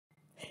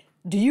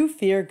Do you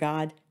fear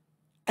God?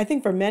 I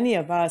think for many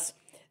of us,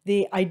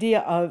 the idea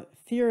of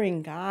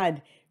fearing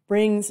God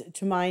brings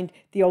to mind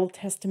the Old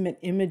Testament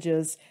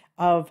images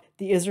of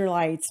the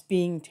Israelites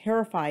being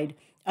terrified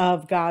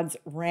of God's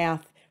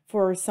wrath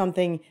for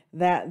something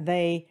that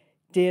they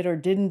did or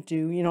didn't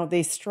do. You know,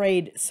 they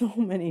strayed so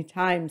many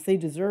times. They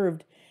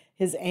deserved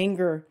his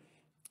anger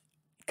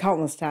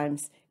countless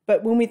times.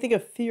 But when we think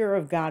of fear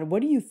of God,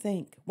 what do you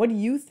think? What do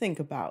you think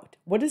about?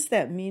 What does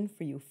that mean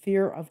for you,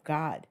 fear of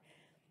God?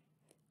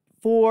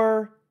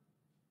 For,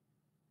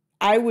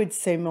 I would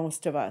say,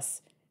 most of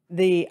us,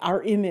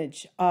 our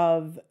image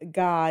of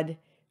God,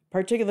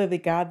 particularly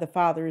God the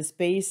Father, is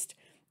based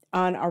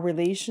on our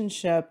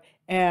relationship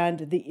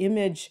and the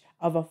image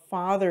of a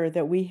father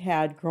that we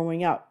had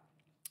growing up.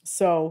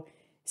 So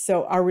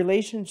our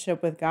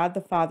relationship with God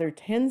the Father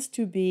tends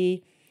to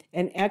be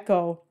an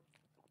echo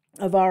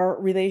of our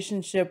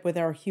relationship with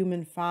our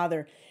human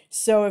father.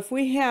 So if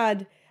we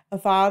had a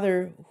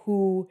father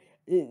who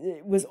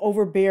was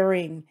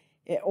overbearing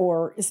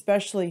or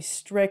especially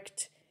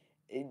strict,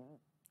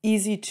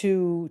 easy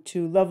to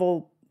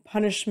level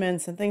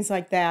punishments and things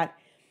like that,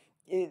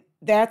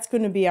 that's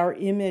going to be our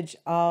image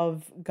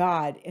of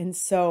God. And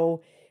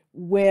so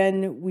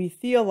when we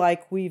feel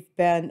like we've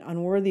been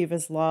unworthy of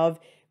his love,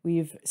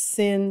 we've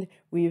sinned,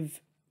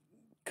 we've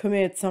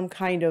committed some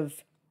kind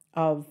of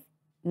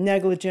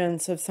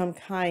negligence of some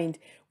kind,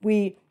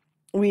 we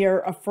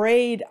are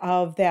afraid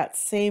of that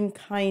same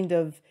kind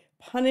of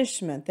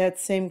punishment, that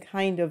same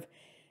kind of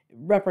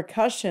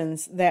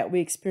repercussions that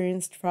we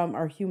experienced from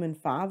our human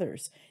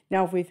fathers.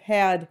 Now, if we've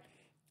had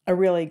a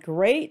really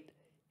great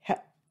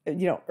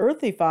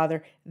earthly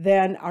father,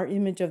 then our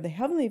image of the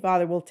heavenly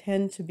Father will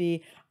tend to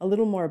be a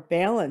little more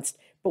balanced.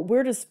 But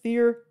where does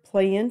fear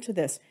play into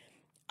this?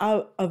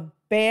 A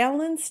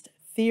balanced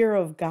fear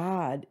of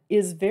God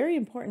is very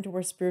important to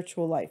our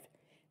spiritual life.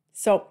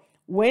 So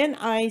when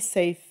I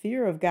say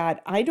fear of God,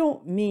 I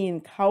don't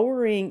mean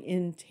cowering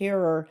in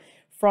terror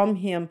from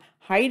him,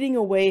 hiding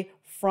away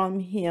from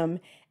him,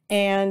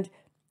 and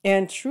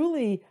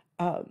truly,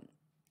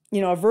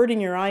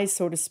 averting your eyes,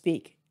 so to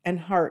speak,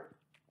 and heart.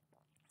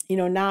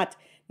 Not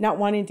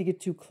wanting to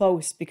get too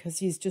close because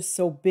he's just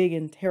so big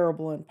and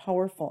terrible and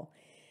powerful.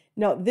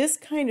 Now, this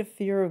kind of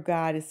fear of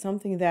God is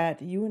something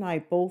that you and I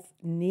both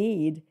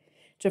need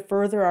to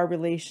further our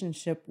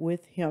relationship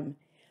with him.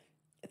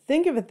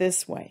 Think of it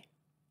this way.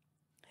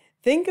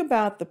 Think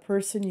about the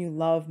person you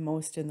love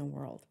most in the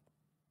world,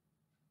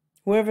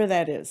 whoever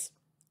that is.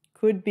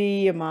 Could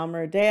be a mom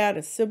or a dad,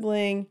 a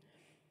sibling,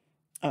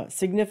 a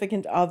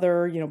significant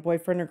other,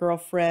 boyfriend or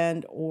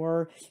girlfriend,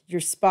 or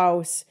your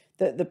spouse,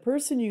 the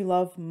person you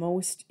love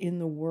most in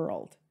the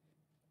world.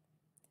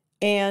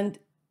 And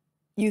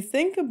you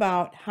think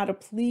about how to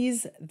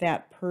please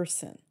that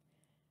person.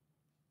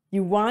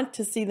 You want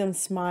to see them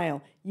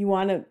smile. You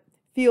want to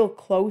feel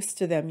close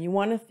to them. You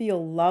want to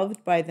feel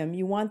loved by them.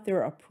 You want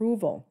their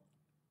approval.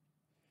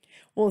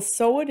 Well,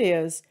 so it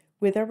is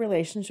with our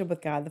relationship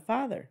with God the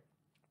Father.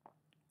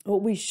 Well,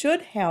 we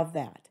should have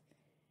that.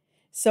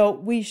 So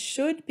we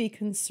should be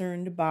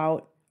concerned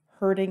about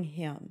hurting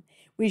him.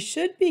 We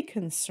should be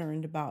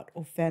concerned about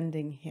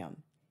offending him.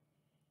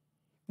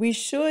 We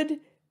should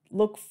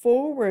look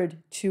forward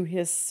to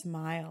his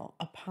smile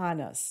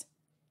upon us.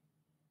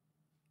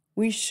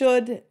 We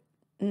should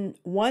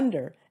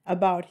wonder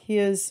about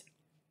his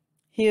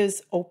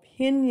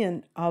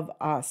opinion of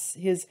us,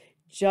 his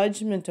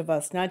judgment of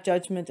us, not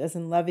judgment as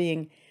in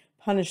levying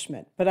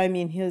punishment, but I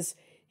mean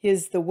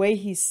the way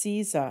he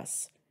sees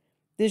us.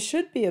 This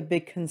should be a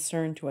big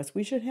concern to us.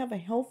 We should have a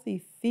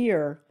healthy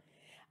fear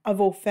of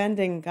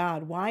offending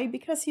God. Why?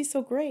 Because he's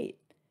so great.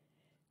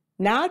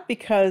 Not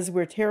because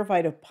we're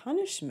terrified of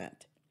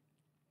punishment,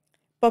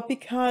 but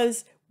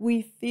because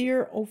we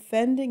fear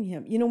offending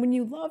him. When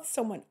you love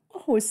someone,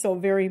 so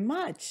very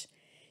much,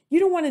 you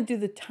don't want to do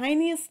the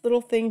tiniest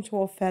little thing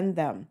to offend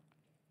them.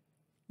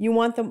 You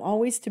want them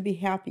always to be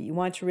happy. You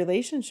want your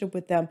relationship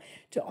with them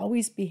to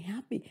always be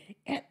happy.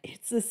 And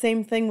it's the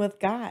same thing with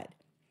God.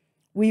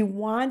 We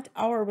want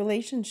our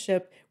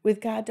relationship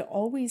with God to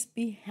always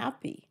be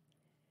happy,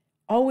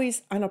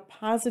 always on a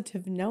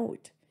positive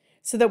note,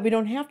 so that we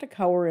don't have to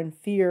cower in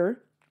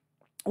fear,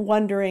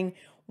 wondering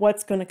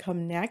what's going to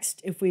come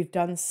next if we've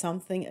done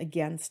something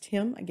against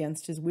him,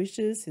 against his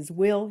wishes, his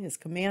will, his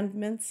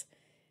commandments.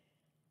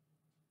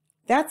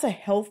 That's a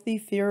healthy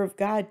fear of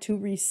God to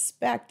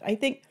respect. I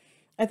think,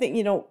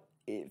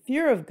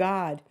 fear of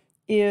God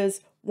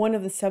is one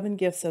of the 7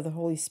 gifts of the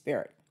Holy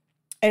Spirit.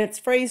 And it's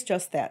phrased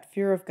just that,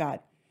 fear of God.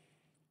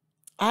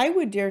 I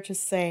would dare to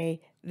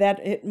say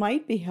that it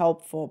might be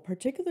helpful,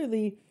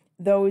 particularly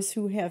those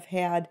who have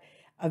had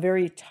a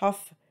very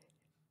tough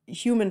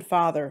human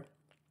father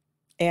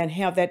and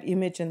have that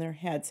image in their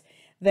heads,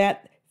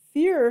 that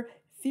fear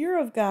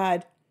of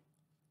God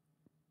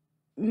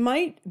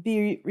might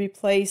be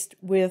replaced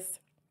with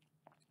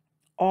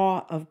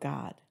awe of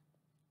God.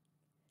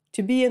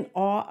 To be in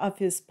awe of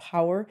his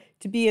power,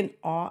 to be in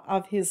awe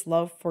of his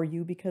love for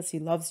you because he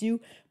loves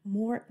you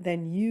more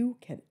than you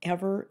can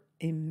ever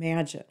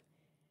imagine.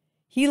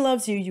 He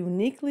loves you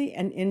uniquely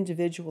and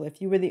individual.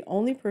 If you were the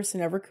only person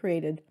ever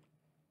created,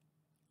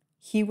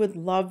 he would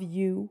love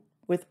you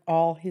with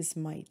all his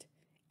might.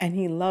 And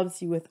he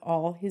loves you with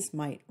all his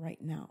might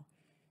right now.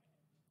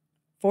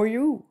 For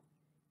you.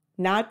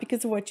 Not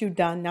because of what you've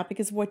done, not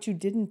because of what you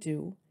didn't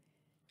do,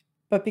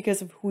 but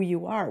because of who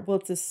you are. Well,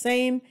 it's the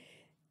same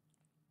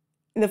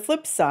in the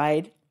flip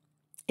side,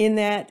 in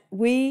that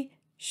we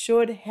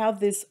should have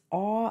this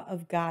awe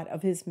of God,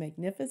 of his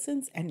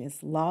magnificence and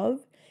his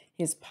love,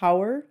 his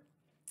power,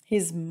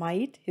 his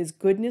might, his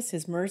goodness,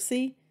 his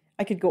mercy.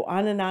 I could go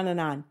on and on and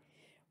on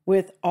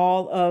with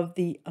all of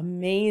the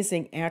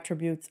amazing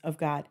attributes of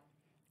God.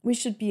 We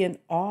should be in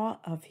awe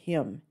of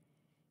him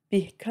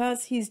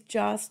because he's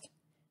just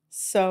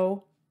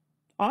so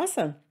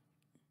awesome.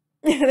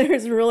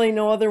 There's really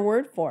no other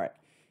word for it.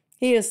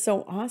 He is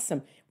so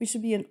awesome. We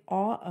should be in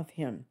awe of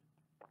him.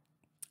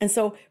 And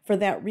so for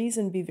that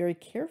reason, be very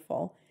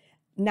careful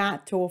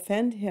not to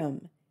offend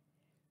him.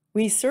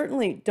 We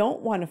certainly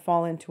don't want to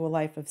fall into a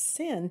life of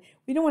sin.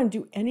 We don't want to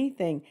do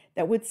anything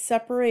that would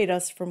separate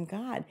us from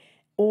God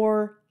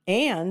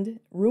and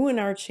ruin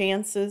our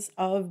chances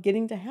of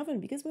getting to heaven,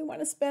 because we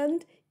want to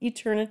spend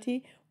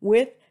eternity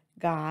with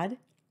God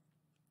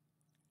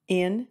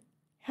in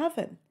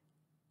heaven.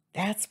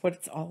 That's what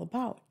it's all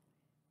about,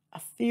 a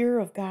fear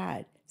of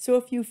God. So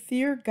if you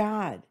fear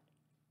God,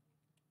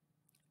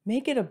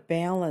 make it a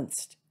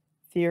balanced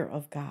fear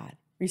of God.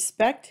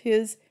 Respect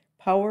his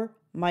power,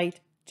 might,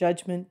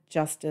 judgment,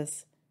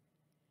 justice,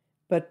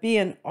 but be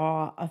in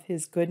awe of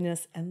his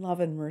goodness and love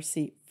and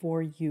mercy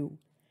for you.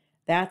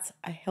 That's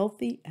a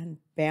healthy and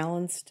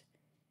balanced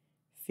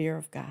fear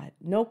of God.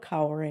 No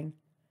cowering,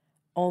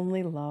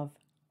 only love.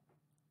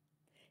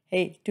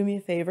 Hey, do me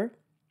a favor.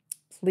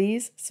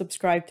 Please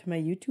subscribe to my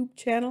YouTube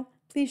channel.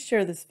 Please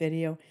share this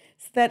video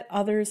so that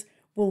others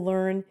will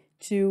learn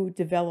to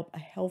develop a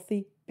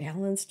healthy,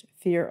 balanced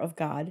fear of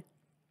God.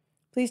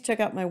 Please check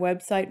out my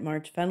website,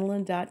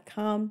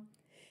 margefenelon.com.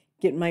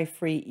 Get my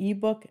free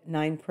ebook,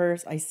 9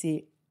 Prayers I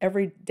See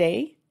Every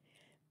Day.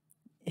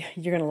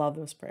 You're going to love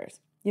those prayers.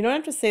 You don't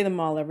have to say them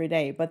all every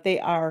day, but they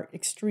are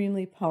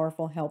extremely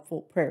powerful,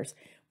 helpful prayers.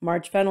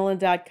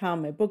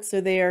 margefenelon.com. My books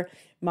are there.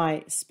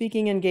 My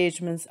speaking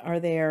engagements are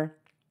there.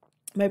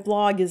 My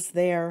blog is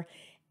there.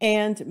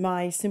 And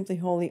my Simply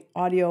Holy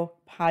audio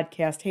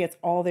podcast. Hey, it's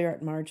all there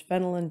at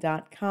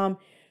margefenelon.com.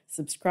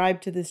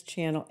 Subscribe to this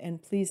channel,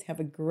 and please have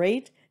a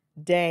great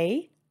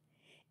day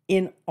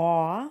in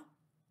awe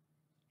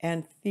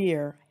and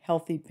fear,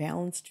 healthy,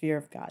 balanced fear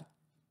of God.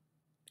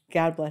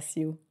 God bless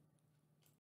you.